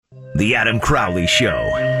The Adam Crowley Show.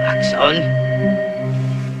 Wax on.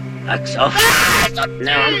 Wax off.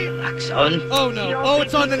 No. Wax on. Oh no. Oh,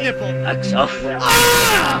 it's on the nipple. Wax off.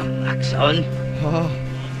 Ah! Wax on. Oh.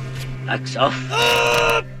 Wax off.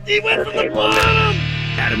 Ah! He went for the bottom!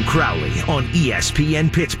 Adam Crowley on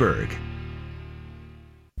ESPN Pittsburgh.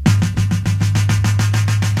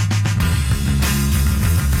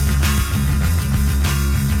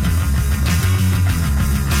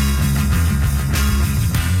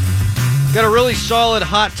 Got a really solid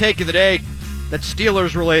hot take of the day that's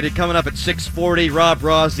Steelers related coming up at 6:40. Rob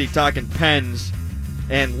Rossi talking Pens.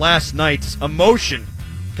 And last night's emotion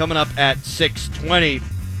coming up at 6:20.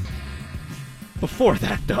 Before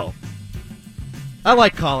that, though, I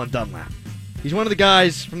like Colin Dunlap. He's one of the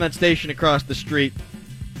guys from that station across the street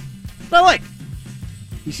that I like.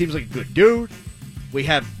 He seems like a good dude. We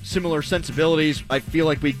have similar sensibilities. I feel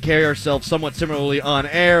like we carry ourselves somewhat similarly on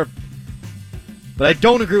air. But I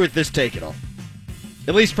don't agree with this take at all.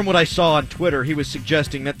 At least from what I saw on Twitter, he was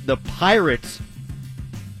suggesting that the Pirates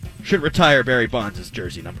should retire Barry Bonds'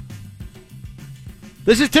 jersey number.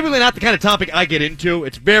 This is typically not the kind of topic I get into.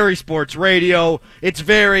 It's very sports radio. It's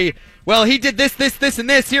very, well, he did this, and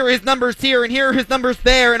this. Here are his numbers here, and here are his numbers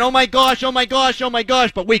there, and oh my gosh.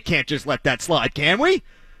 But we can't just let that slide, can we?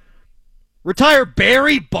 Retire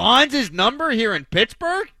Barry Bonds' number here in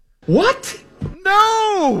Pittsburgh? What?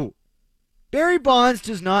 No! Barry Bonds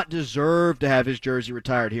does not deserve to have his jersey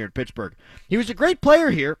retired here in Pittsburgh. He was a great player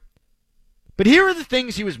here, but here are the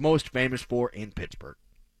things he was most famous for in Pittsburgh.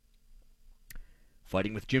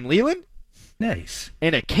 Fighting with Jim Leyland. Nice.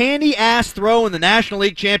 And a candy-ass throw in the National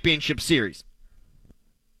League Championship Series.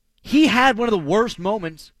 He had one of the worst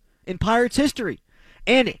moments in Pirates history.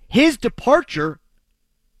 And his departure,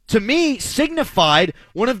 to me, signified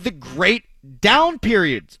one of the great down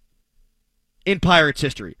periods in Pirates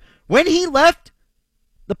history. When he left,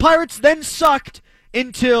 the Pirates then sucked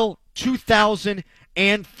until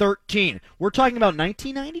 2013. We're talking about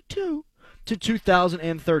 1992 to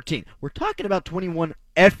 2013. We're talking about 21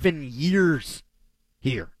 effing years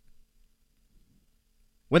here.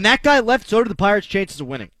 When that guy left, so did the Pirates' chances of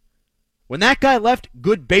winning. When that guy left,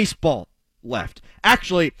 good baseball left.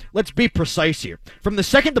 Actually, let's be precise here. From the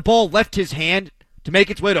second the ball left his hand to make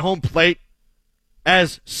its way to home plate,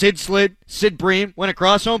 as Sid Bream went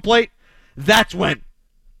across home plate, that's when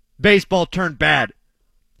baseball turned bad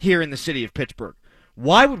here in the city of Pittsburgh.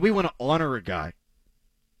 Why would we want to honor a guy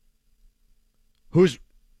whose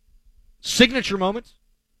signature moments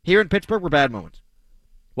here in Pittsburgh were bad moments?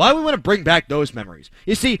 Why would we want to bring back those memories?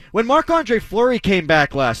 You see, when Marc-Andre Fleury came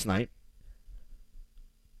back last night,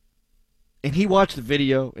 and he watched the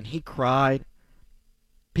video, and he cried,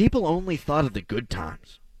 people only thought of the good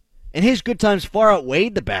times. And his good times far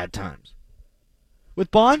outweighed the bad times. With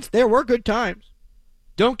Bonds, there were good times.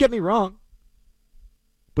 Don't get me wrong.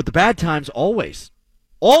 But the bad times always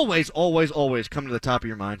come to the top of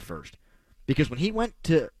your mind first. Because when he went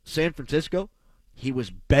to San Francisco, he was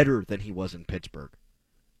better than he was in Pittsburgh.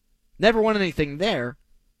 Never won anything there,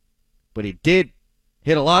 but he did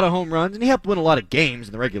hit a lot of home runs, and he helped win a lot of games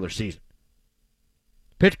in the regular season.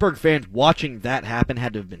 Pittsburgh fans watching that happen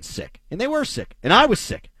had to have been sick. And they were sick. And I was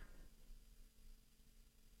sick.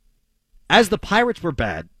 As the Pirates were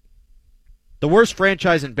bad, the worst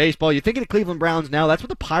franchise in baseball, you think of the Cleveland Browns now, that's what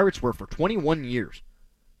the Pirates were for 21 years.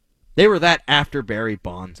 They were that after Barry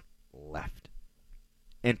Bonds left.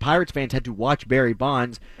 And Pirates fans had to watch Barry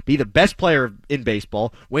Bonds be the best player in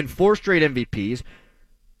baseball, win 4 straight MVPs,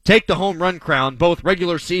 take the home run crown, both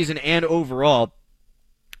regular season and overall,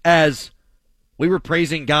 as we were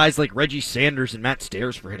praising guys like Reggie Sanders and Matt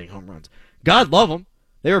Stairs for hitting home runs. God love them.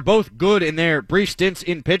 They were both good in their brief stints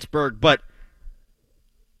in Pittsburgh, but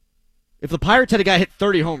if the Pirates had a guy hit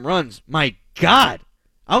 30 home runs, my God,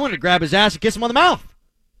 I wanted to grab his ass and kiss him on the mouth.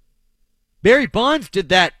 Barry Bonds did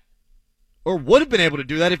that, or would have been able to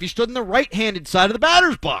do that if he stood in the right-handed side of the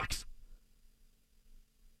batter's box.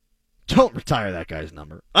 Don't retire that guy's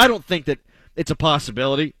number. I don't think that it's a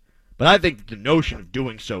possibility, but I think that the notion of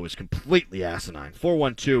doing so is completely asinine.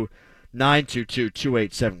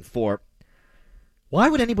 412-922-2874. Why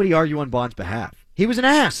would anybody argue on Bonds' behalf? He was an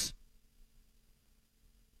ass.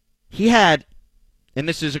 He had, and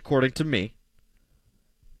this is according to me,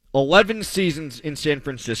 11 seasons in San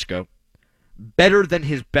Francisco, better than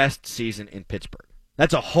his best season in Pittsburgh.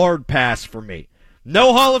 That's a hard pass for me.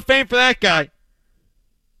 No Hall of Fame for that guy.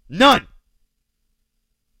 None.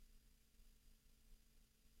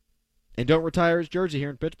 And don't retire his jersey here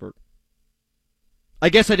in Pittsburgh. I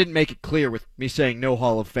guess I didn't make it clear with me saying no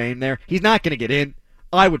Hall of Fame there. He's not going to get in.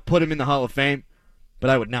 I would put him in the Hall of Fame, but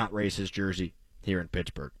I would not raise his jersey here in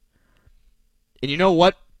Pittsburgh. And you know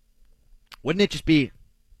what? Wouldn't it just be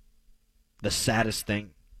the saddest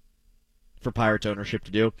thing for Pirates ownership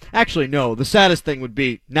to do? Actually, no. The saddest thing would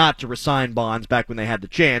be not to resign Bonds back when they had the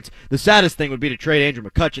chance. The saddest thing would be to trade Andrew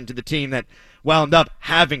McCutchen to the team that wound up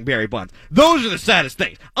having Barry Bonds. Those are the saddest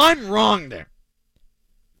things. I'm wrong there.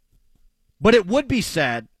 But it would be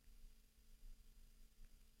sad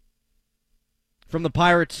from the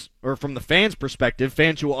Pirates, or from the fans' perspective,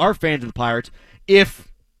 fans who are fans of the Pirates,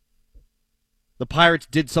 if the Pirates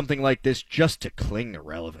did something like this just to cling to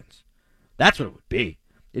relevance. That's what it would be.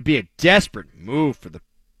 It'd be a desperate move for the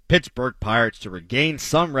Pittsburgh Pirates to regain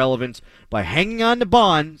some relevance by hanging on to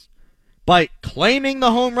Bonds, by claiming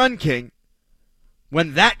the home run king,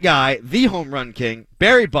 when that guy, the home run king,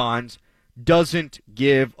 Barry Bonds, doesn't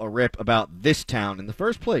give a rip about this town in the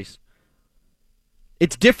first place.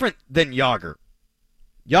 It's different than Yager.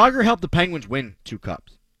 Yager helped the Penguins win 2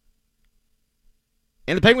 cups.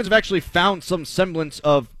 And the Penguins have actually found some semblance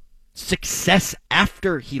of success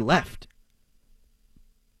after he left.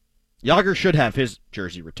 Yager should have his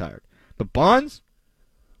jersey retired. But Bonds?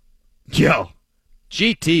 Yo,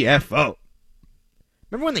 GTFO.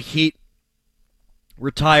 Remember when the Heat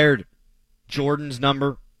retired Jordan's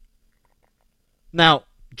number? Now,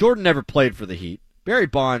 Jordan never played for the Heat. Barry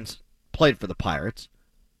Bonds played for the Pirates.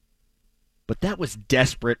 But that was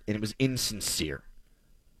desperate and it was insincere.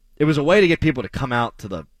 It was a way to get people to come out to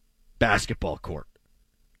the basketball court.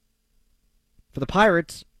 For the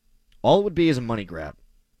Pirates, all it would be is a money grab.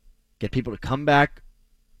 Get people to come back,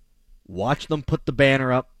 watch them put the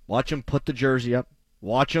banner up, watch them put the jersey up,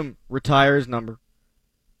 watch him retire his number.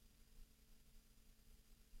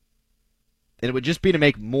 And it would just be to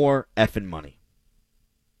make more effing money.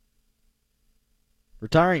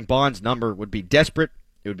 Retiring Bonds' number would be desperate.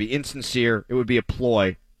 It would be insincere. It would be a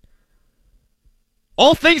ploy.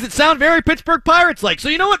 All things that sound very Pittsburgh Pirates-like. So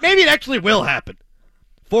you know what? Maybe it actually will happen.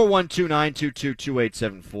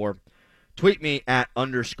 412-922-2874. Tweet me at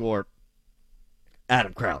 _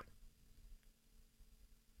 Adam Crowley.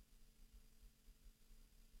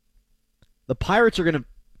 The Pirates are going to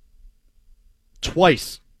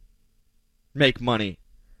twice make money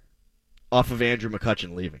off of Andrew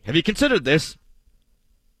McCutchen leaving. Have you considered this?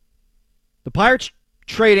 The Pirates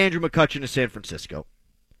trade Andrew McCutchen to San Francisco,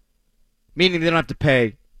 meaning they don't have to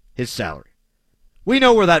pay his salary. We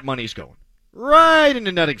know where that money's going. Right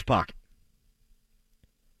into Nutting's pocket.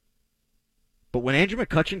 But when Andrew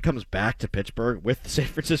McCutchen comes back to Pittsburgh with the San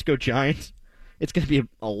Francisco Giants, it's going to be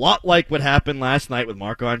a lot like what happened last night with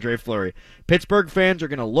Marc-Andre Fleury. Pittsburgh fans are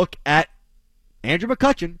going to look at Andrew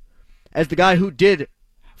McCutchen as the guy who did,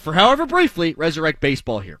 for however briefly, resurrect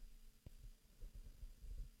baseball here.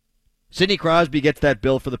 Sidney Crosby gets that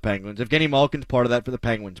bill for the Penguins. Evgeny Malkin's part of that for the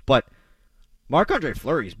Penguins. But Marc-Andre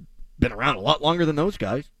Fleury's been around a lot longer than those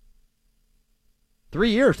guys. 3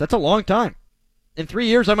 years, that's a long time. In 3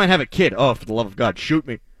 years, I might have a kid. Oh, for the love of God, shoot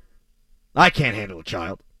me. I can't handle a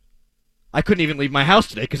child. I couldn't even leave my house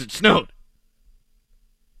today because it snowed.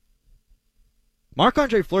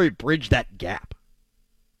 Marc-Andre Fleury bridged that gap.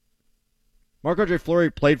 Marc-Andre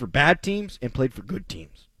Fleury played for bad teams and played for good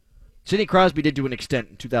teams. Sidney Crosby did to an extent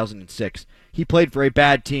in 2006. He played for a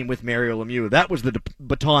bad team with Mario Lemieux. That was the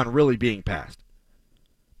baton really being passed.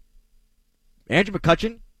 Andrew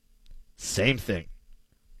McCutchen, same thing.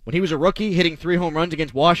 When he was a rookie hitting 3 home runs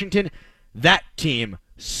against Washington, that team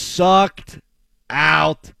sucked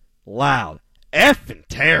out loud. Effing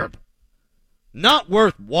terrible. Not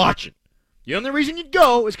worth watching. The only reason you'd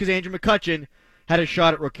go is because Andrew McCutchen had a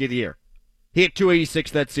shot at Rookie of the Year. He hit 286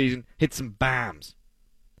 that season, hit some bombs.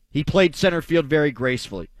 He played center field very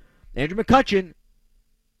gracefully. Andrew McCutchen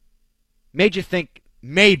made you think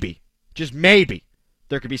maybe, just maybe,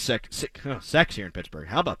 there could be sex here in Pittsburgh.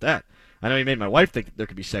 How about that? I know he made my wife think that there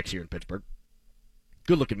could be sex here in Pittsburgh.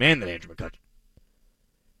 Good-looking man, that Andrew McCutchen.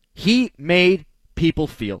 He made people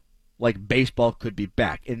feel like baseball could be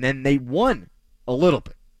back, and then they won a little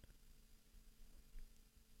bit.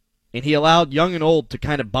 And he allowed young and old to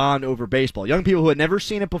kind of bond over baseball. Young people who had never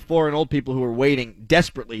seen it before and old people who were waiting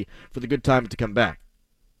desperately for the good times to come back.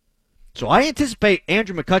 So I anticipate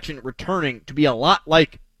Andrew McCutchen returning to be a lot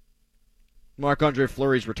like Marc-Andre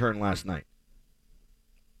Fleury's return last night.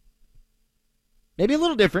 Maybe a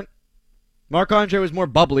little different. Marc-Andre was more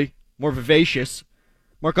bubbly, more vivacious.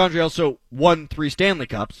 Marc-Andre also won 3 Stanley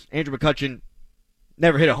Cups. Andrew McCutchen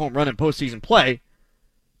never hit a home run in postseason play,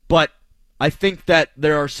 but I think that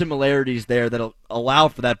there are similarities there that'll allow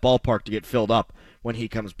for that ballpark to get filled up when he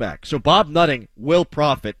comes back. So Bob Nutting will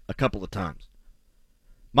profit a couple of times.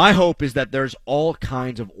 My hope is that there's all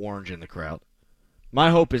kinds of orange in the crowd. My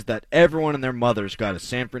hope is that everyone and their mother's got a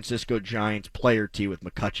San Francisco Giants player tee with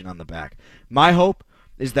McCutchen on the back. My hope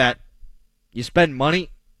is that You spend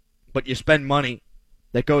money, but you spend money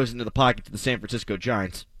that goes into the pockets of the San Francisco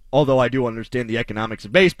Giants. Although I do understand the economics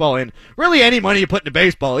of baseball, and really any money you put into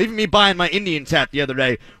baseball, even me buying my Indians hat the other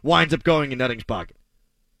day, winds up going in Nutting's pocket.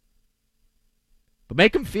 But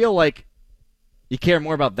make them feel like you care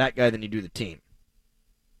more about that guy than you do the team.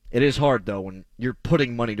 It is hard, though, when you're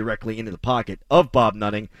putting money directly into the pocket of Bob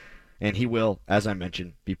Nutting, and he will, as I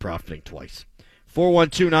mentioned, be profiting twice.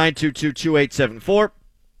 412-922-2874.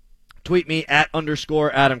 Tweet me at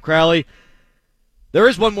 _Adam Crowley. There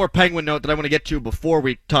is one more Penguin note that I want to get to before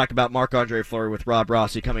we talk about Marc-Andre Fleury with Rob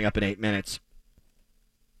Rossi coming up in 8 minutes.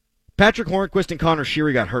 Patrick Hornquist and Connor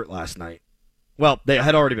Sheary got hurt last night. Well, they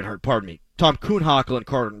had already been hurt, pardon me. Tom Kuhnhackl and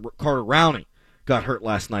Carter Rowney got hurt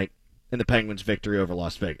last night in the Penguins' victory over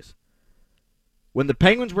Las Vegas. When the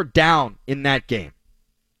Penguins were down in that game,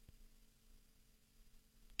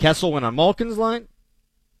 Kessel went on Malkin's line,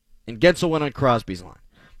 and Gensel went on Crosby's line.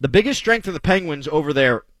 The biggest strength of the Penguins over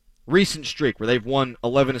their recent streak, where they've won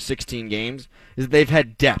 11 of 16 games, is that they've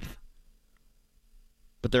had depth.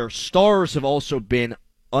 But their stars have also been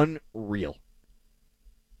unreal.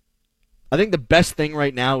 I think the best thing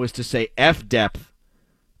right now is to say F depth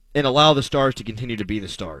and allow the stars to continue to be the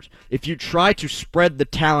stars. If you try to spread the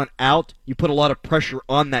talent out, you put a lot of pressure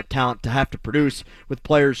on that talent to have to produce with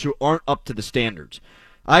players who aren't up to the standards.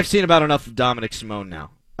 I've seen about enough of Dominic Simone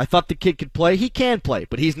now. I thought the kid could play. He can play,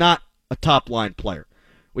 but he's not a top-line player.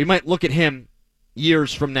 We might look at him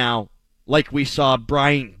years from now like we saw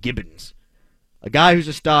Brian Gibbons. A guy who's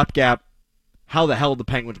a stopgap. How the hell did the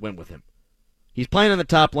Penguins win with him? He's playing on the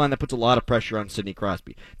top line. That puts a lot of pressure on Sidney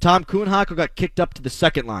Crosby. Tom Kuhnhackl got kicked up to the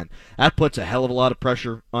second line. That puts a hell of a lot of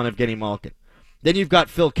pressure on Evgeny Malkin. Then you've got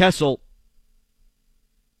Phil Kessel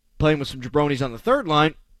playing with some jabronis on the third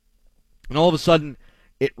line, and all of a sudden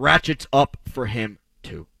it ratchets up for him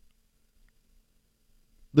too.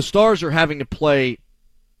 The Stars are having to play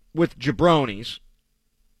with jabronis.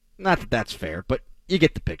 Not that that's fair, but you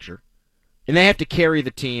get the picture. And they have to carry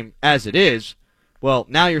the team as it is. Well,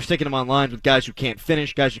 now you're sticking them on lines with guys who can't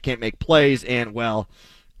finish, guys who can't make plays, and, well,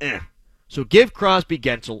 So give Crosby,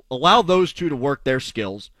 Gensel, allow those two to work their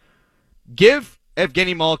skills. Give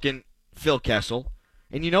Evgeny Malkin, Phil Kessel,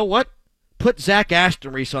 and you know what? Put Zach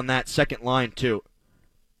Aston-Reese on that second line, too.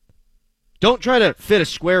 Don't try to fit a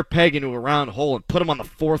square peg into a round hole and put him on the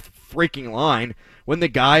fourth freaking line when the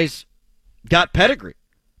guy's got pedigree.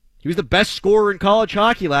 He was the best scorer in college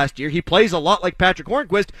hockey last year. He plays a lot like Patrick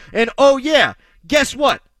Hornquist. And, oh yeah, guess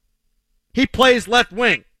what? He plays left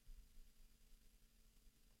wing.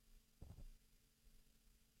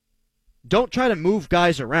 Don't try to move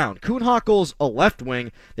guys around. Kuhnhackl's a left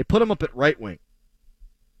wing. They put him up at right wing.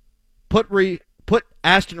 Put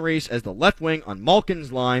Aston Reese as the left wing on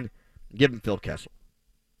Malkin's line. Give him Phil Kessel.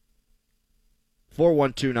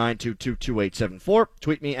 412-922-2874.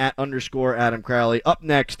 Tweet me at _Adam Crowley. Up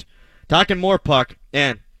next, talking more puck,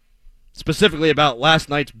 and specifically about last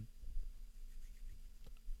night's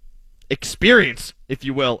experience, if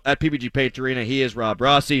you will, at PPG Paints Arena. He is Rob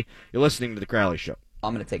Rossi. You're listening to The Crowley Show.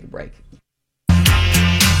 I'm going to take a break.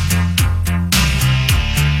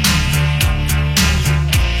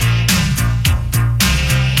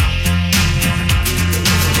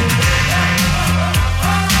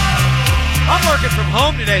 I'm working from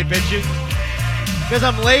home today, bitches, because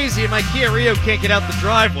I'm lazy and my Kia Rio can't get out the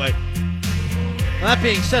driveway. Well, that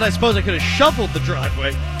being said, I suppose I could have shoveled the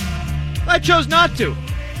driveway. I chose not to.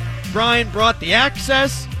 Brian brought the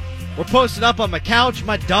access. We're posted up on my couch.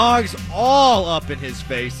 My dog's all up in his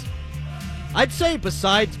face. I'd say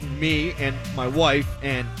besides me and my wife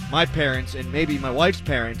and my parents and maybe my wife's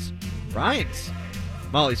parents, Brian's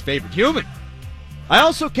Molly's favorite human. I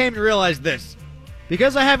also came to realize this.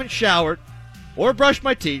 Because I haven't showered or brushed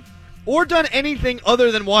my teeth or done anything other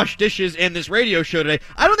than wash dishes and this radio show today,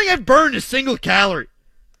 I don't think I've burned a single calorie.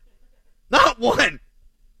 Not one.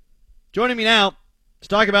 Joining me now to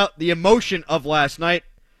talk about the emotion of last night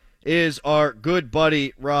is our good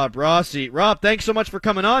buddy, Rob Rossi. Rob, thanks so much for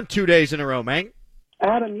coming on 2 days in a row, man.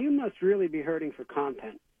 Adam, you must really be hurting for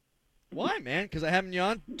content. Why, man? Because I haven't you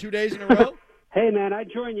on 2 days in a row? Hey, man,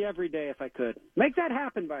 I'd join you every day if I could. Make that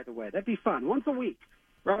happen, by the way. That'd be fun. Once a week.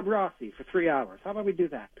 Rob Rossi for 3 hours. How about we do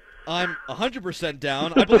that? I'm 100%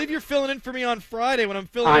 down. I believe you're filling in for me on Friday when I'm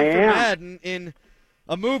filling in for Madden in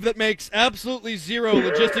a move that makes absolutely zero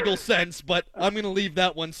logistical sense, but I'm going to leave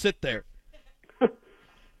that one sit there.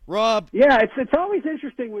 Rob. Yeah, it's always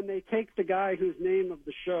interesting when they take the guy whose name of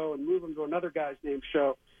the show and move him to another guy's named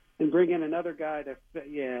show and bring in another guy to,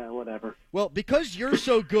 yeah, whatever. Well, because you're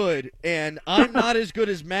so good and I'm not as good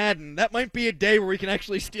as Madden, that might be a day where we can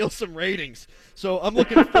actually steal some ratings. So I'm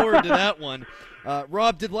looking forward to that one.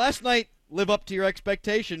 Rob, did last night live up to your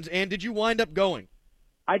expectations? And did you wind up going?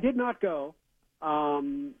 I did not go, for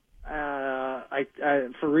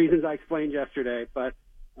reasons I explained yesterday. But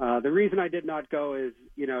the reason I did not go is,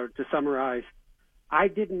 to summarize, I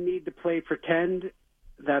didn't need to play pretend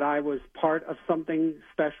that I was part of something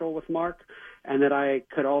special with Mark, and that I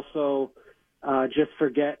could also just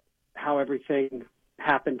forget how everything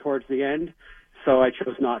happened towards the end. So I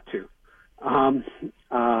chose not to. And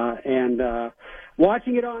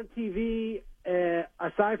watching it on TV,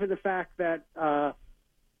 aside from the fact that the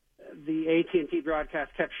AT&T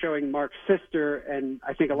broadcast kept showing Mark's sister, and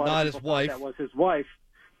I think a lot Not of people his wife. thought that was his wife.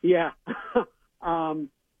 Yeah.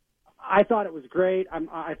 I thought it was great.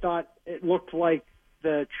 I thought it looked like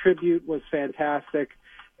the tribute was fantastic.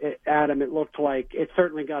 Adam, it looked like it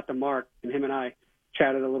certainly got to Mark, and him and I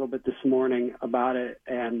chatted a little bit this morning about it,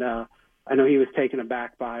 and I know he was taken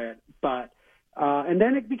aback by it. But and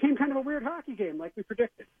then it became kind of a weird hockey game, like we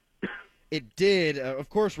predicted. It did. Of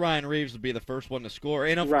course, Ryan Reeves would be the first one to score.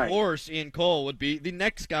 And, of course, Ian Cole would be the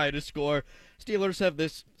next guy to score.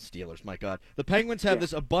 My God. The Penguins have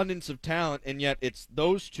this abundance of talent, and yet it's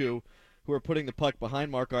those two who are putting the puck behind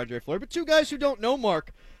Marc-Andre Fleury. But two guys who don't know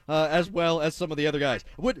Mark as well as some of the other guys.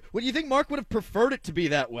 Would you think Mark would have preferred it to be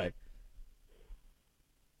that way?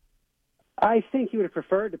 I think he would have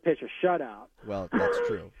preferred to pitch a shutout. Well, that's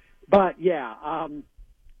true. But, yeah,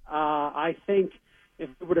 I think if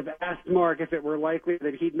we would have asked Mark if it were likely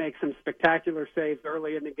that he'd make some spectacular saves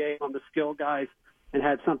early in the game on the skill guys and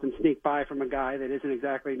had something sneak by from a guy that isn't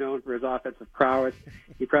exactly known for his offensive prowess,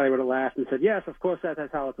 he probably would have laughed and said, yes, of course that's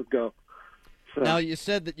how it would go. So, now, you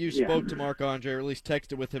said that you spoke to Marc-Andre, or at least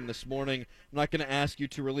texted with him this morning. I'm not going to ask you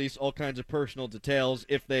to release all kinds of personal details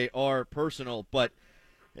if they are personal, but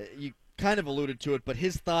you kind of alluded to it, but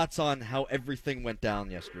his thoughts on how everything went down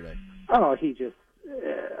yesterday. Oh, he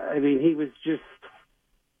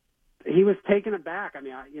was taken aback. I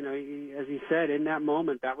mean, as he said, in that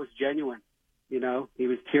moment, that was genuine. He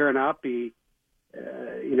was tearing up. He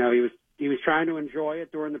was trying to enjoy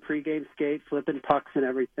it during the pregame skate, flipping pucks and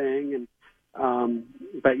everything. And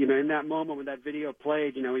but in that moment when that video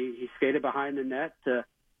played, he skated behind the net to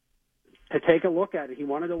take a look at it. He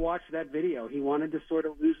wanted to watch that video. He wanted to sort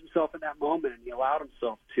of lose himself in that moment, and he allowed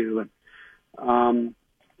himself to. And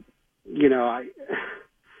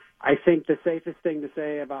I think the safest thing to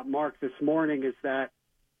say about Mark this morning is that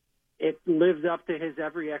it lives up to his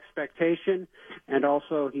every expectation, and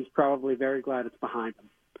also he's probably very glad it's behind him.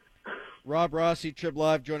 Rob Rossi, Trib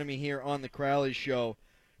Live, joining me here on the Crowley Show.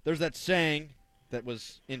 There's that saying that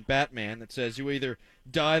was in Batman that says you either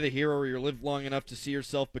die the hero or you live long enough to see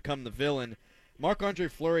yourself become the villain. Marc-Andre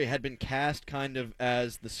Fleury had been cast kind of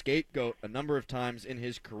as the scapegoat a number of times in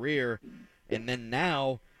his career, and then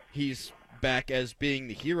now he's back as being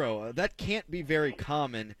the hero. That can't be very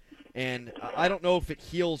common, and I don't know if it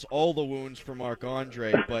heals all the wounds for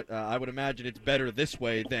Marc-Andre, but I would imagine it's better this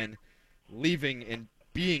way than leaving and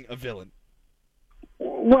being a villain.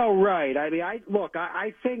 Well, right. I mean,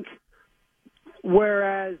 I think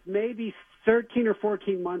whereas maybe 13 or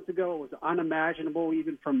 14 months ago it was unimaginable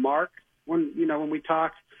even for Mark when we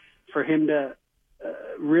talked for him to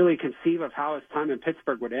really conceive of how his time in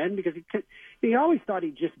Pittsburgh would end, because he always thought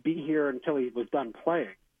he'd just be here until he was done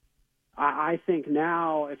playing. I think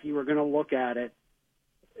now, if you were going to look at it,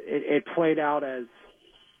 it played out as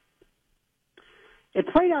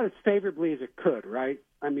favorably as it could, right?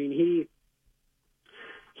 I mean,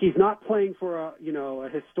 he's not playing for a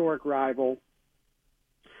historic rival.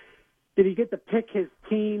 Did he get to pick his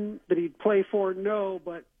team that he'd play for? No,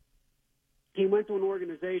 but he went to an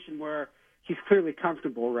organization where he's clearly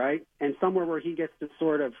comfortable, right? And somewhere where he gets to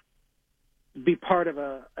sort of be part of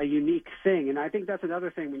a unique thing. And I think that's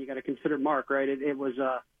another thing when you got to consider Mark, right? It was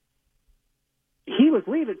he was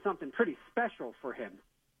leaving something pretty special for him.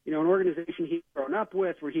 An organization he'd grown up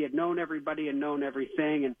with, where he had known everybody and known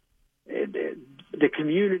everything, and the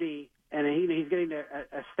community, and he's getting to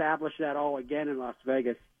establish that all again in Las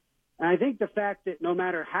Vegas. And I think the fact that no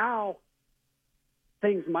matter how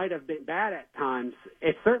things might have been bad at times,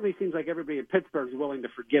 it certainly seems like everybody in Pittsburgh is willing to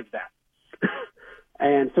forgive that.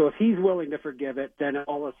 And so if he's willing to forgive it, then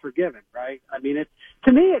all is forgiven, right? I mean,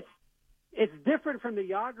 to me, it's different from the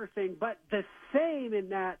Jágr thing, but the same in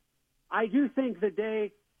that I do think the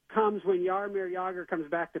day comes when Jaromir Jágr comes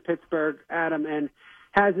back to Pittsburgh, Adam, and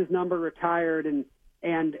has his number retired, and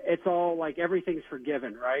it's all like everything's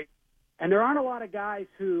forgiven, right? And there aren't a lot of guys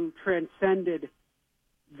who transcended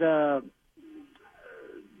the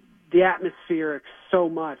atmospheric so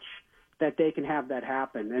much that they can have that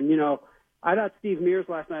happen. And, I thought Steve Mears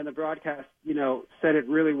last night in the broadcast, said it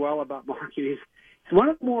really well about Mark. He's one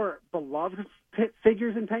of the more beloved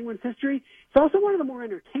figures in Penguins history. He's also one of the more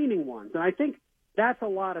entertaining ones, and I think that's a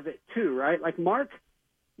lot of it too, right? Like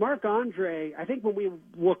Marc-Andre, I think when we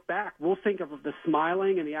look back, we'll think of the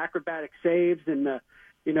smiling and the acrobatic saves and the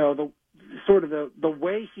sort of the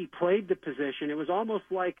way he played the position. It was almost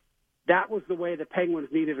like that was the way the Penguins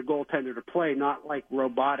needed a goaltender to play, not like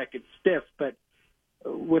robotic and stiff, but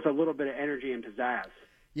with a little bit of energy and pizzazz.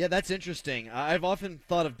 Yeah, that's interesting. I've often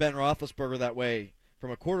thought of Ben Roethlisberger that way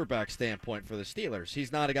from a quarterback standpoint for the Steelers.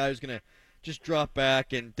 He's not a guy who's going to just drop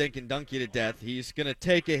back and dink and dunk you to death. He's going to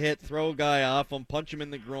take a hit, throw a guy off him, punch him in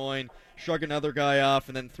the groin, shrug another guy off,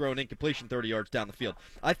 and then throw an incompletion 30 yards down the field.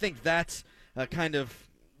 I think that's kind of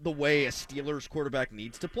the way a Steelers quarterback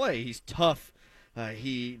needs to play. He's tough.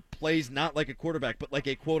 He plays not like a quarterback, but like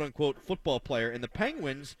a quote-unquote football player. And the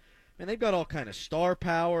Penguins, man, they've got all kind of star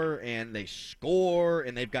power, and they score,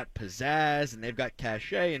 and they've got pizzazz, and they've got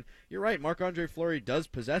cachet. And you're right, Marc-Andre Fleury does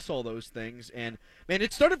possess all those things. And, man,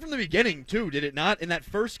 it started from the beginning, too, did it not? In that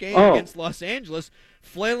first game against Los Angeles,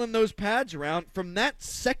 flailing those pads around. From that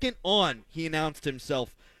second on, he announced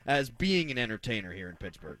himself as being an entertainer here in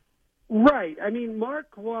Pittsburgh. Right. I mean,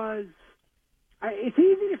 Mark was – it's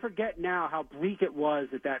easy to forget now how bleak it was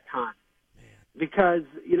at that time. Because,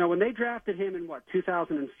 when they drafted him in,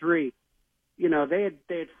 2003, they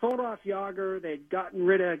had sold off Jágr. They had gotten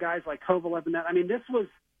rid of guys like Kovalev and that. I mean,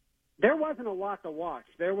 there wasn't a lot to watch.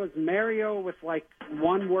 There was Mario with,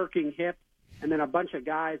 one working hip and then a bunch of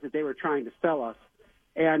guys that they were trying to sell us.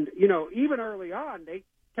 And, even early on, they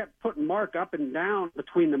kept putting Mark up and down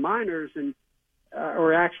between the minors and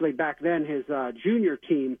or actually back then his junior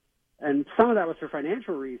team. And some of that was for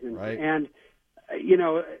financial reasons. Right. And,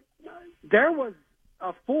 there was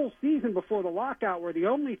a full season before the lockout where the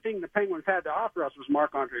only thing the Penguins had to offer us was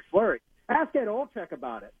Marc-Andre Fleury. Ask Ed Olczyk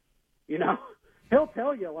about it. He'll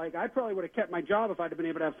tell you, I probably would have kept my job if I'd have been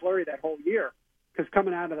able to have Fleury that whole year, because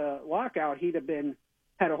coming out of the lockout, he'd have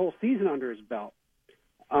had a whole season under his belt.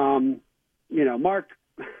 Mark,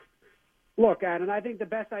 look, Adam, I think the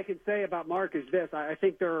best I can say about Mark is this. I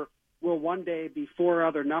think there will one day be 4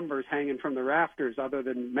 other numbers hanging from the rafters other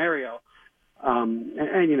than Mario.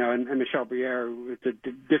 And Michel Briere, it's a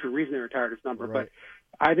different reason they retired his number. Right.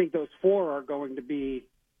 But I think those 4 are going to be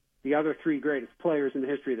the other 3 greatest players in the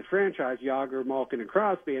history of the franchise, Jágr, Malkin, and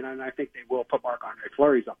Crosby, and I think they will put Marc-Andre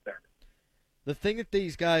Fleury up there. The thing that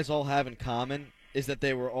these guys all have in common is that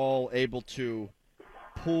they were all able to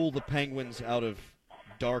pull the Penguins out of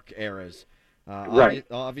dark eras. Right.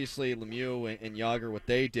 Obviously, Lemieux and Jágr, what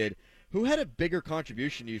they did. Who had a bigger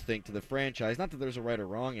contribution, do you think, to the franchise? Not that there's a right or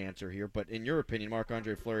wrong answer here, but in your opinion,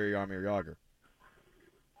 Marc-Andre Fleury or Jaromir Jágr?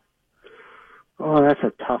 Oh, that's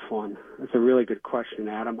a tough one. That's a really good question,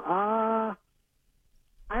 Adam. I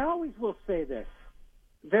always will say this.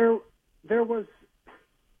 There was.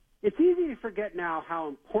 It's easy to forget now how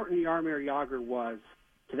important Jaromir Jágr was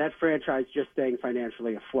to that franchise just staying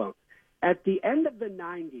financially afloat. At the end of the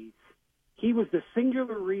 90s, he was the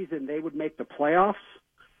singular reason they would make the playoffs,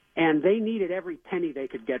 and they needed every penny they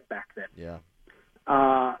could get back then. Yeah.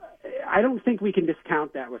 I don't think we can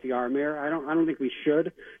discount that with Jaromir. I don't think we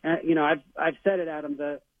should. I've said it, Adam.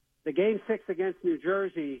 The Game 6 against New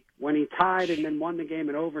Jersey, when he tied and then won the game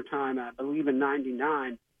in overtime, I believe in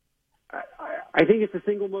 '99. I think it's the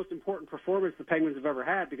single most important performance the Penguins have ever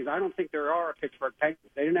had, because I don't think there are a Pittsburgh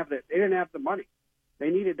Penguins. They didn't have the money. They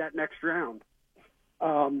needed that next round.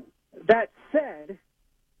 That said,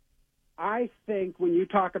 I think when you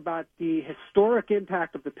talk about the historic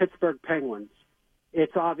impact of the Pittsburgh Penguins,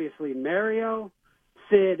 it's obviously Mario,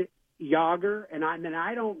 Sid, Jágr, and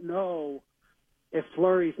I don't know if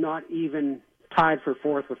Fleury's not even tied for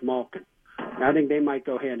 4th with Malkin. I think they might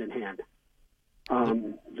go hand in hand.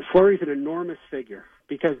 Fleury's an enormous figure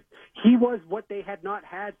because he was what they had not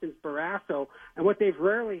had since Barrasso, and what they've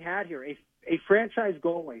rarely had here, a franchise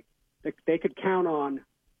goalie that they could count on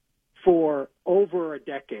for over a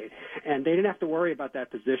decade, and they didn't have to worry about that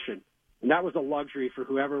position. And that was a luxury for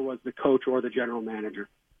whoever was the coach or the general manager.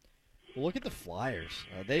 Well, look at the Flyers.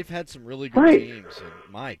 They've had some really good teams, and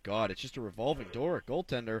my God, it's just a revolving door at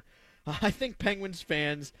goaltender. I think Penguins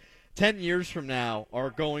fans 10 years from now are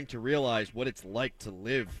going to realize what it's like to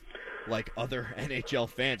live like other NHL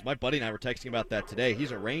fans. My buddy and I were texting about that today.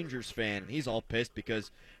 He's a Rangers fan, and he's all pissed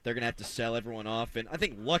because they're going to have to sell everyone off. And I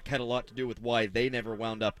think luck had a lot to do with why they never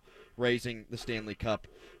wound up raising the Stanley Cup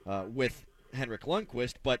with Henrik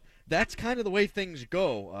Lundqvist. But that's kind of the way things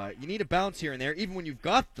go. You need a bounce here and there, even when you've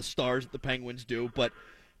got the stars that the Penguins do. But,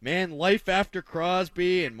 man, life after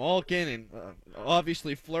Crosby and Malkin and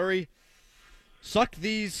obviously Fleury, suck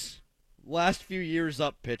these last few years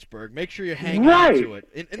up, Pittsburgh. Make sure you hang Right. on to it.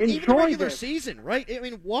 And even the Enjoy regular this. season, right? I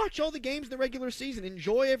mean, watch all the games in the regular season.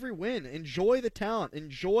 Enjoy every win. Enjoy the talent.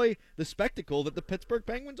 Enjoy the spectacle that the Pittsburgh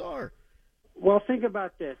Penguins are. Well, think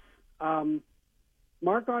about this.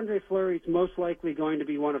 Marc-Andre Fleury is most likely going to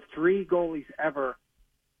be one of 3 goalies ever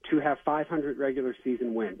to have 500 regular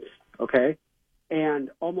season wins, okay? And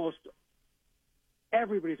almost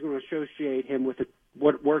everybody's going to associate him with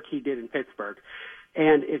what work he did in Pittsburgh.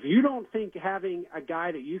 And if you don't think having a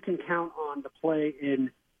guy that you can count on to play in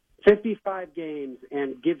 55 games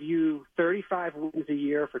and give you 35 wins a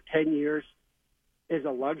year for 10 years is a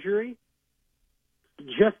luxury,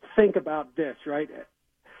 just think about this, right?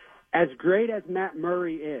 As great as Matt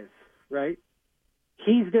Murray is, right,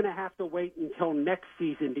 he's going to have to wait until next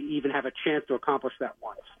season to even have a chance to accomplish that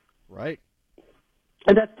once. Right.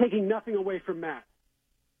 And that's taking nothing away from Matt.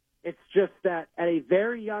 It's just that at a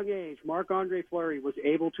very young age, Marc-Andre Fleury was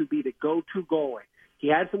able to be the go-to goalie. He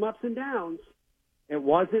had some ups and downs. It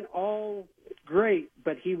wasn't all great,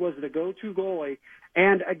 but he was the go-to goalie.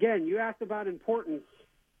 And again, you asked about importance.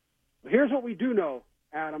 Here's what we do know,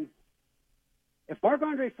 Adam. If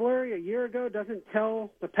Marc-Andre Fleury a year ago doesn't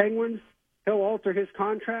tell the Penguins he'll alter his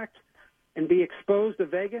contract and be exposed to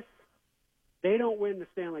Vegas, they don't win the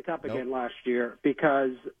Stanley Cup again last year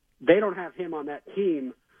because they don't have him on that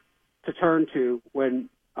team to turn to when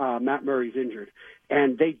Matt Murray's injured.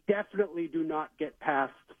 And they definitely do not get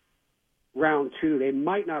past round 2. They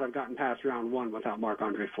might not have gotten past round 1 without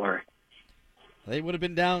Marc-Andre Fleury. They would have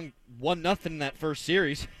been down 1-0 in that first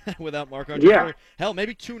series without Marc-Andre Fleury. Hell,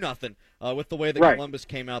 maybe 2-0 with the way that Columbus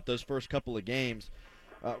came out those first couple of games.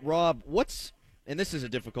 Rob, and this is a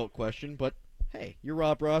difficult question, but hey, you're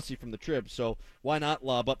Rob Rossi from the Trib, so why not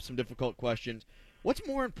lob up some difficult questions? What's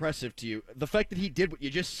more impressive to you? The fact that he did what you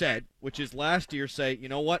just said, which is last year say, you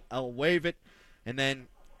know what, I'll waive it, and then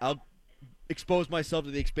I'll expose myself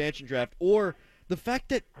to the expansion draft, or the fact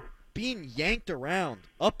that being yanked around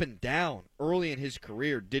up and down early in his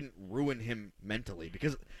career didn't ruin him mentally,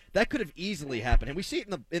 because that could have easily happened. And we see it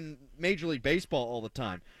in Major League Baseball all the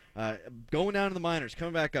time. Going down to the minors,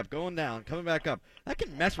 coming back up, going down, coming back up. That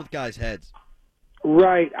can mess with guys' heads.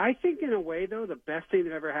 Right. I think in a way, though, the best thing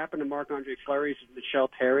that ever happened to Marc-Andre Fleury is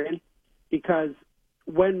Michel Therrien, because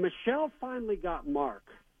when Michel finally got Marc,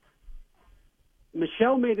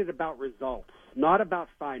 Michel made it about results, not about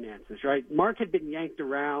finances, right? Marc had been yanked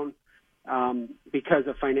around because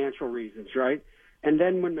of financial reasons, right? And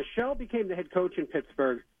then when Michel became the head coach in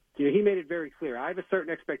Pittsburgh, he made it very clear, I have a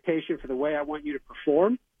certain expectation for the way I want you to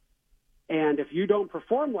perform, and if you don't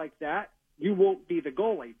perform like that, you won't be the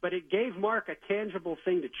goalie. But it gave Marc a tangible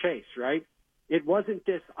thing to chase, right? It wasn't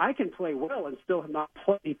this, I can play well and still not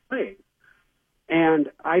play playing. And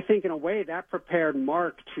I think in a way that prepared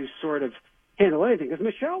Marc to sort of handle anything, because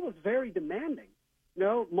Michel was very demanding.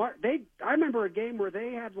 I remember a game where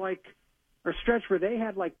they had or stretch where they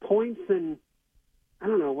had points in, I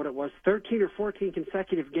don't know what it was, 13 or 14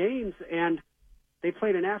 consecutive games, and they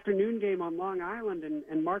played an afternoon game on Long Island,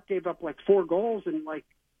 and Marc gave up 4 goals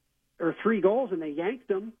or 3 goals, and they yanked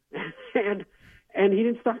him, and he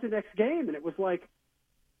didn't start the next game, and it was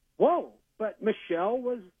whoa. But Michel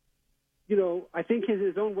was, I think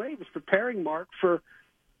his own way was preparing Marc for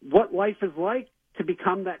what life is like to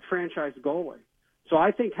become that franchise goalie. So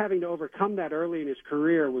I think having to overcome that early in his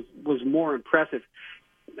career was more impressive.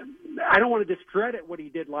 I don't want to discredit what he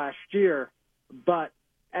did last year, but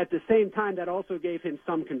at the same time, that also gave him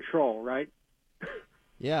some control, right?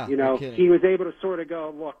 Yeah, he was able to sort of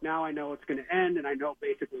go, look, now I know it's going to end, and I know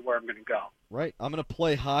basically where I'm going to go. Right. I'm going to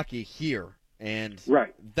play hockey here, and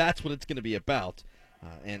that's what it's going to be about.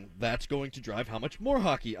 And that's going to drive how much more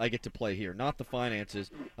hockey I get to play here, not the finances.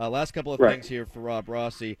 Last couple of things here for Rob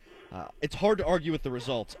Rossi. It's hard to argue with the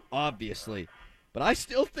results, obviously, but I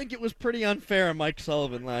still think it was pretty unfair on Mike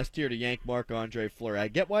Sullivan last year to yank Marc-Andre Fleury. I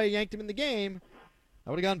get why he yanked him in the game. I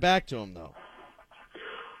would have gone back to him, though.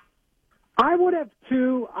 I would have,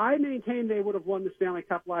 too. I maintain they would have won the Stanley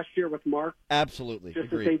Cup last year with Marc. Absolutely. Just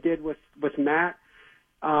Agreed. as they did with Matt.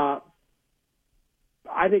 I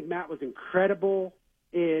think Matt was incredible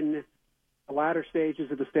in the latter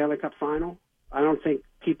stages of the Stanley Cup final. I don't think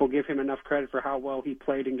people give him enough credit for how well he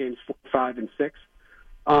played in games 4, 5, and 6.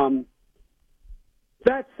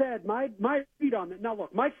 That said, my read on it, now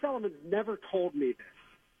look, Mike Sullivan's never told me this,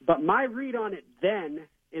 but my read on it then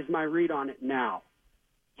is my read on it now.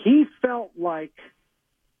 He felt like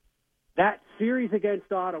that series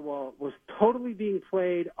against Ottawa was totally being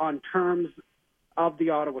played on terms of the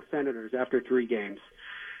Ottawa Senators after 3 games.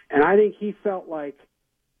 And I think he felt like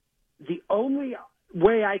the only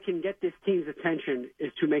way I can get this team's attention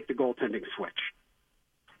is to make the goaltending switch.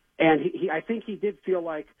 And I think he did feel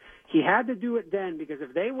like he had to do it then, because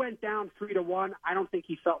if they went down 3-1, I don't think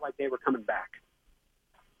he felt like they were coming back.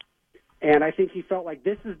 And I think he felt like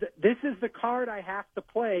this is the card I have to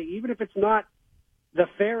play, even if it's not the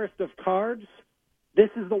fairest of cards.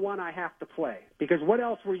 This is the one I have to play, because what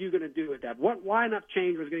else were you going to do with that? What lineup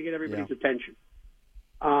change was going to get everybody's attention?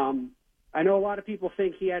 I know a lot of people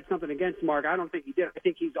think he had something against Mark. I don't think he did. I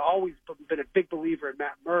think he's always been a big believer in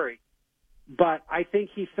Matt Murray. But I think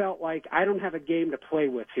he felt like, I don't have a game to play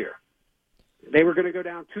with here. They were going to go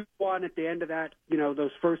down 2-1 at the end of that,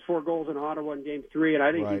 those first 4 goals in Ottawa in Game 3, and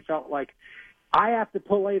I think he felt like, I have to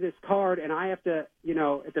play this card, and I have to,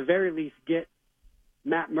 at the very least, get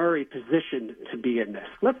Matt Murray positioned to be in this.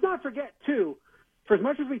 Let's not forget, too, for as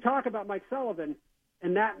much as we talk about Mike Sullivan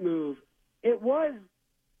and that move, it was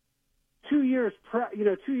 2 years,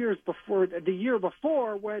 2 years before, the year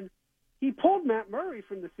before, when he pulled Matt Murray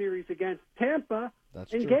from the series against Tampa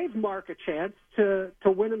and gave Mark a chance to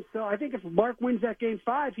win himself. I think if Mark wins that Game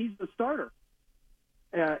 5, he's the starter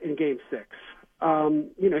in Game 6.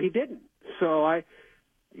 He didn't. So I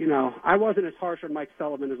wasn't as harsh on Mike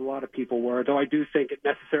Sullivan as a lot of people were, though I do think it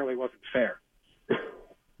necessarily wasn't fair.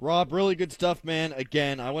 Rob, really good stuff, man.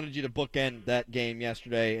 Again, I wanted you to bookend that game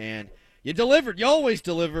yesterday, and you delivered. You always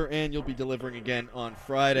deliver, and you'll be delivering again on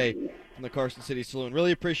Friday from the Carson City Saloon.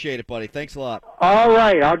 Really appreciate it, buddy. Thanks a lot. All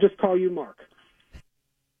right. I'll just call you Mark.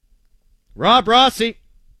 Rob Rossi,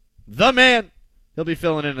 the man. He'll be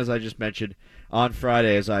filling in, as I just mentioned, on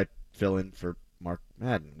Friday as I fill in for Mark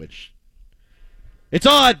Madden, which it's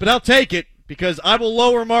odd, but I'll take it because I will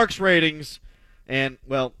lower Mark's ratings, and,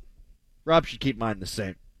 well, Rob should keep mine the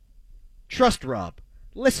same. Trust Rob.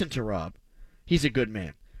 Listen to Rob. He's a good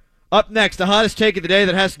man. Up next, the hottest take of the day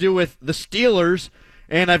that has to do with the Steelers,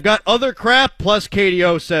 and I've got other crap, plus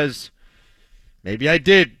KDO says, maybe I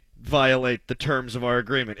did violate the terms of our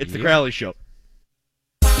agreement. It's the Crowley Show.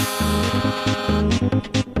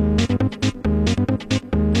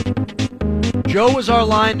 Joe was our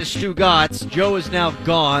line to Stu Gatz. Joe is now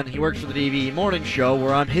gone. He works for the DVE Morning Show,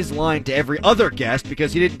 where I'm his line to every other guest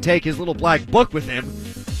because he didn't take his little black book with him.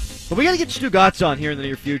 But we got to get Stu Gatz on here in the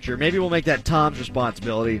near future. Maybe we'll make that Tom's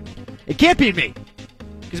responsibility. It can't be me.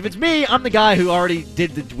 Because if it's me, I'm the guy who already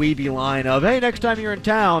did the dweeby line of, hey, next time you're in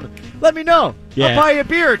town, let me know. Yeah. I'll buy you a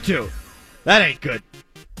beer or two. That ain't good.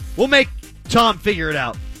 We'll make Tom figure it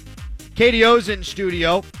out. KDO's in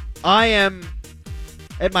studio. I am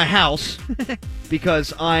at my house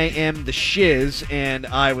because I am the shiz, and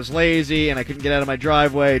I was lazy, and I couldn't get out of my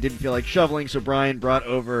driveway. I didn't feel like shoveling, so Brian brought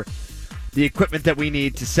over the equipment that we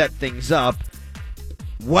need to set things up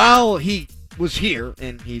while he was here,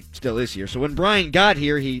 and he still is here. So when Brian got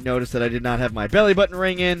here, he noticed that I did not have my belly button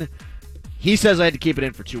ring in. He says I had to keep it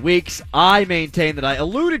in for 2 weeks. I maintain that I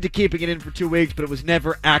alluded to keeping it in for 2 weeks, but it was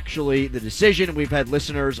never actually the decision. We've had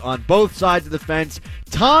listeners on both sides of the fence.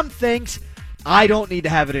 Tom thinks I don't need to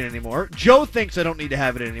have it in anymore. Joe thinks I don't need to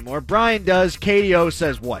have it in anymore. Brian does. KDO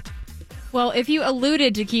says what? Well, if you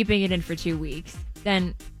alluded to keeping it in for 2 weeks,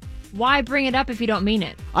 then why bring it up if you don't mean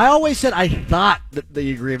it? I always said I thought that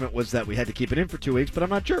the agreement was that we had to keep it in for 2 weeks, but I'm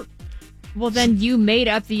not sure. Well, then you made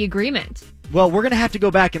up the agreement. Well, we're going to have to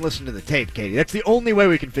go back and listen to the tape, Katie. That's the only way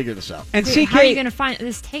we can figure this out. And see, how are you going to find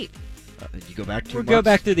this tape? You go back 2 months. We'll go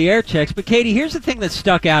back to the air checks. But, Katie, here's the thing that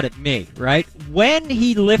stuck out at me, right? When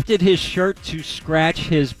he lifted his shirt to scratch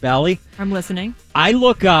his belly, I'm listening. I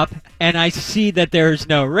look up and I see that there's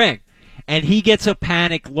no ring. And he gets a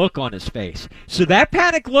panic look on his face. So that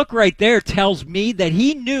panic look right there tells me that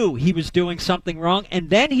he knew he was doing something wrong, and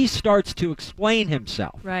then he starts to explain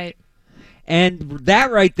himself. Right. And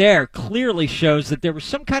that right there clearly shows that there was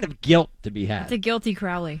some kind of guilt to be had. It's a guilty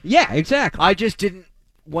Crowley. Yeah, exactly. I just didn't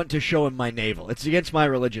want to show him my navel. It's against my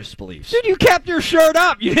religious beliefs. Dude, you kept your shirt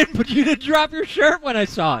up. You didn't drop your shirt when I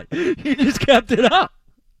saw it. You just kept it up.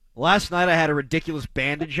 Last night I had a ridiculous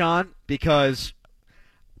bandage on because,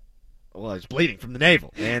 well, I was bleeding from the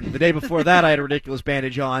navel. And the day before that I had a ridiculous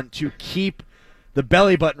bandage on to keep the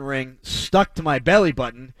belly button ring stuck to my belly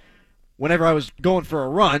button whenever I was going for a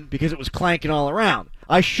run because it was clanking all around.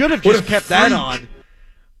 I should have just kept that on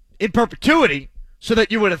in perpetuity so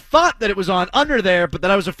that you would have thought that it was on under there, but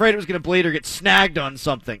that I was afraid it was going to bleed or get snagged on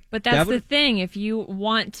something. But that's the thing. If you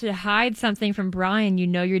want to hide something from Brian, you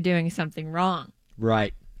know you're doing something wrong.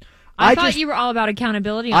 Right. I thought you were all about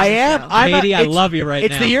accountability on I this am. show. Katie, I love you right now.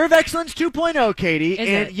 It's the Year of Excellence 2.0, Katie. Is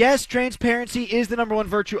and it? yes, transparency is the number one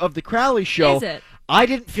virtue of the Crowley Show. Is it? I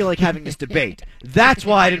didn't feel like having this debate. That's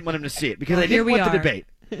why I didn't want him to see it, because Well, I didn't here we want the are. debate.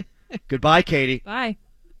 Goodbye, Katie. Bye.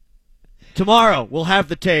 Tomorrow, we'll have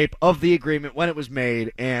the tape of the agreement when it was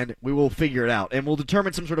made, and we will figure it out. And we'll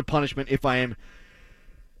determine some sort of punishment if I am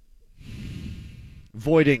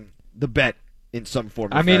voiding the bet in some form.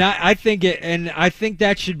 I mean, I think it, and I think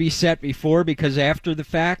that should be set before, because after the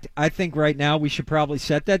fact, I think right now we should probably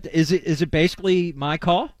set that. Is it basically my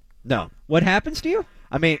call? No. What happens to you?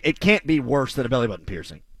 I mean, it can't be worse than a belly button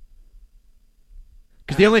piercing.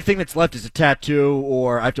 Because the only thing that's left is a tattoo,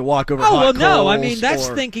 or I have to walk over hot coals. No. I mean, that's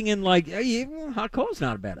or... thinking in like, hot coals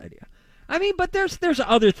not a bad idea. I mean, but there's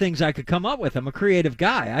other things I could come up with. I'm a creative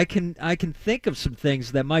guy. I can think of some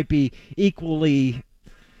things that might be equally,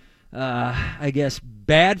 I guess,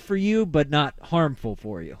 bad for you, but not harmful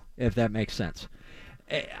for you, if that makes sense.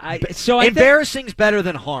 Embarrassing's better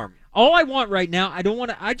than harm. All I want right now,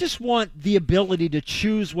 I just want the ability to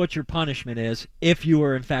choose what your punishment is if you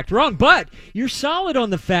are in fact wrong. But you're solid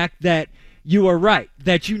on the fact that you are right,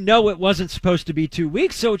 that you know it wasn't supposed to be 2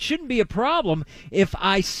 weeks, so it shouldn't be a problem if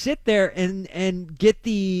I sit there and get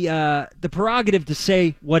the prerogative to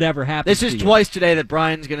say whatever happens. This is twice today that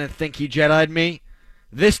Brian's going to think he Jedi'd me.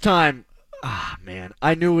 This time, man,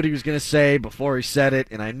 I knew what he was going to say before he said it,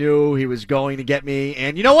 and I knew he was going to get me.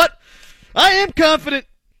 And you know what? I am confident.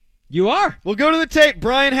 You are. We'll go to the tape.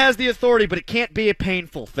 Brian has the authority, but it can't be a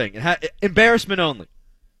painful thing. Embarrassment only.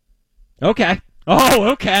 Okay. Oh,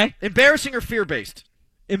 okay. Embarrassing or fear-based?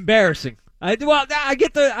 Embarrassing. I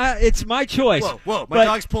get it's my choice. Whoa. My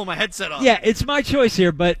dog's pulling my headset off. Yeah, it's my choice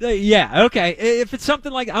here, but yeah, okay. If it's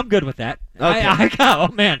something like, I'm good with that. Okay.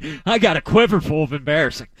 I got a quiver full of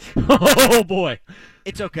embarrassing. Oh, boy.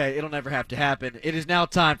 It's okay. It'll never have to happen. It is now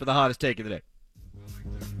time for the hottest take of the day.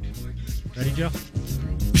 Ready, Joe?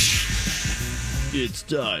 It's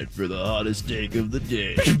time for the hottest take of the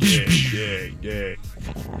day. Day.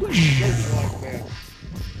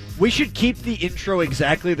 We should keep the intro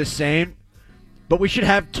exactly the same, but we should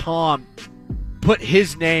have Tom put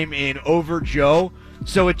his name in over Joe,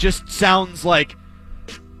 so it just sounds like,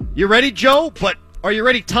 you ready, Joe? But are you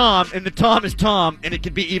ready, Tom? And the Tom is Tom, and it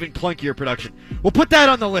can be even clunkier production. We'll put that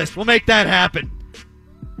on the list. We'll make that happen.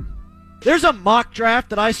 There's a mock draft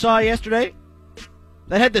that I saw yesterday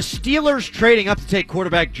that had the Steelers trading up to take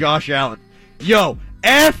quarterback Josh Allen. Yo,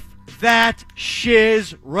 F that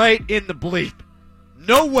shiz right in the bleep.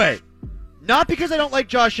 No way. Not because I don't like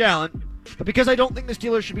Josh Allen, but because I don't think the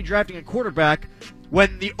Steelers should be drafting a quarterback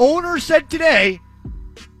when the owner said today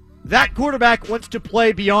that quarterback wants to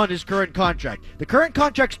play beyond his current contract. The current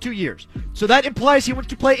contract's 2 years, so that implies he wants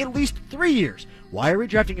to play at least 3 years. Why are we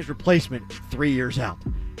drafting his replacement 3 years out?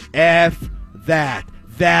 F that.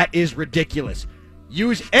 That is ridiculous.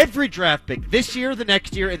 Use every draft pick this year, the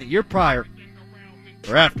next year, and the year prior,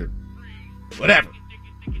 or after, whatever,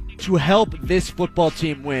 to help this football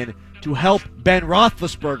team win, to help Ben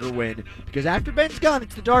Roethlisberger win, because after Ben's gone,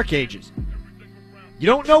 it's the dark ages. You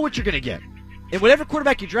don't know what you're going to get. And whatever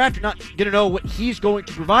quarterback you draft, you're not going to know what he's going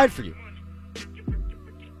to provide for you.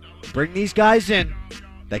 Bring these guys in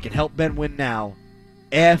that can help Ben win now.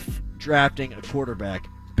 F drafting a quarterback.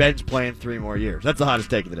 Ben's playing 3 more years. That's the hottest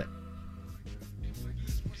take of the day.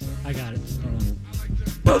 I got it.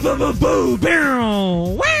 That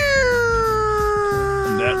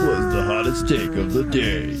was the hottest take of the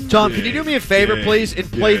day. Tom, can you do me a favor, please,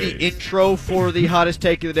 and play the intro for the hottest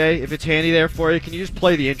take of the day? If it's handy there for you, can you just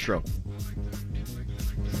play the intro?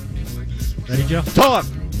 Ready, Joe? Tom!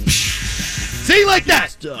 See, like that!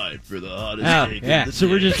 It's time for the hottest take yeah. of the So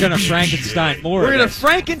day. we're just going to Frankenstein more We're of going to this.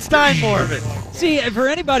 Frankenstein more of it. See, for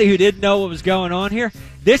anybody who didn't know what was going on here,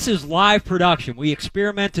 this is live production. We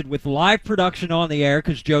experimented with live production on the air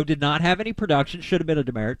because Joe did not have any production. Should have been a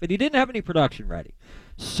demerit, but he didn't have any production ready.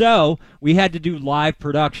 So we had to do live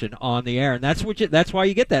production on the air, and that's why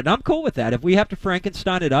you get that. And I'm cool with that. If we have to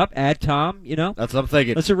Frankenstein it up, add Tom, That's what I'm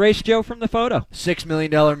thinking. let's erase Joe from the photo. $6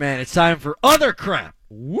 million man. It's time for other crap.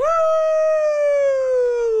 Woo!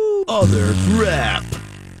 Other crap.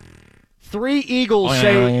 3 Eagles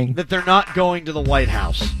say that they're not going to the White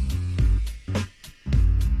House.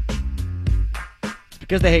 It's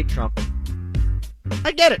because they hate Trump.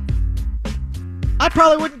 I get it. I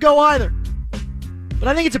probably wouldn't go either. But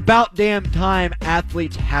I think it's about damn time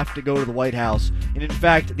athletes have to go to the White House. And in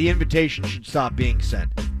fact, the invitation should stop being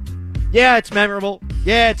sent. Yeah, it's memorable.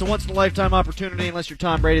 Yeah, it's a once-in-a-lifetime opportunity. Unless you're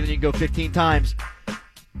Tom Brady, then you can go 15 times.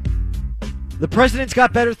 The president's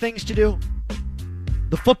got better things to do.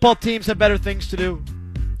 The football teams have better things to do.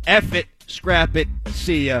 F it, scrap it,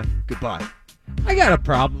 see ya, goodbye. I got a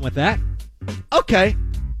problem with that. Okay.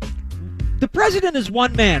 The president is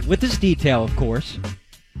one man, with his detail, of course.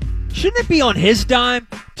 Shouldn't it be on his dime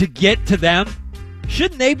to get to them?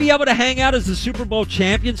 Shouldn't they be able to hang out as the Super Bowl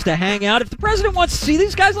champions to hang out? If the president wants to see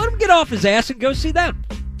these guys, let him get off his ass and go see them.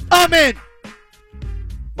 I'm in.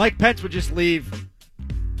 Mike Pence would just leave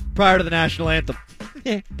prior to the national anthem.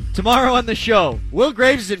 Tomorrow on the show, Will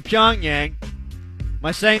Graves is in Pyongyang. Am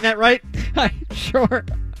I saying that right? Sure.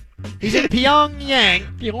 He's in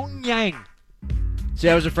Pyongyang. Pyongyang. See,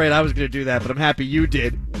 I was afraid I was going to do that, but I'm happy you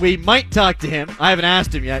did. We might talk to him. I haven't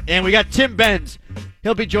asked him yet. And we got Tim Benz.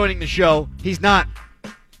 He'll be joining the show. He's not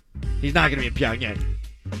going to be in Pyongyang.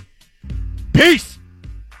 Peace!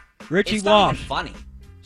 Richie It's not Walsh. even funny.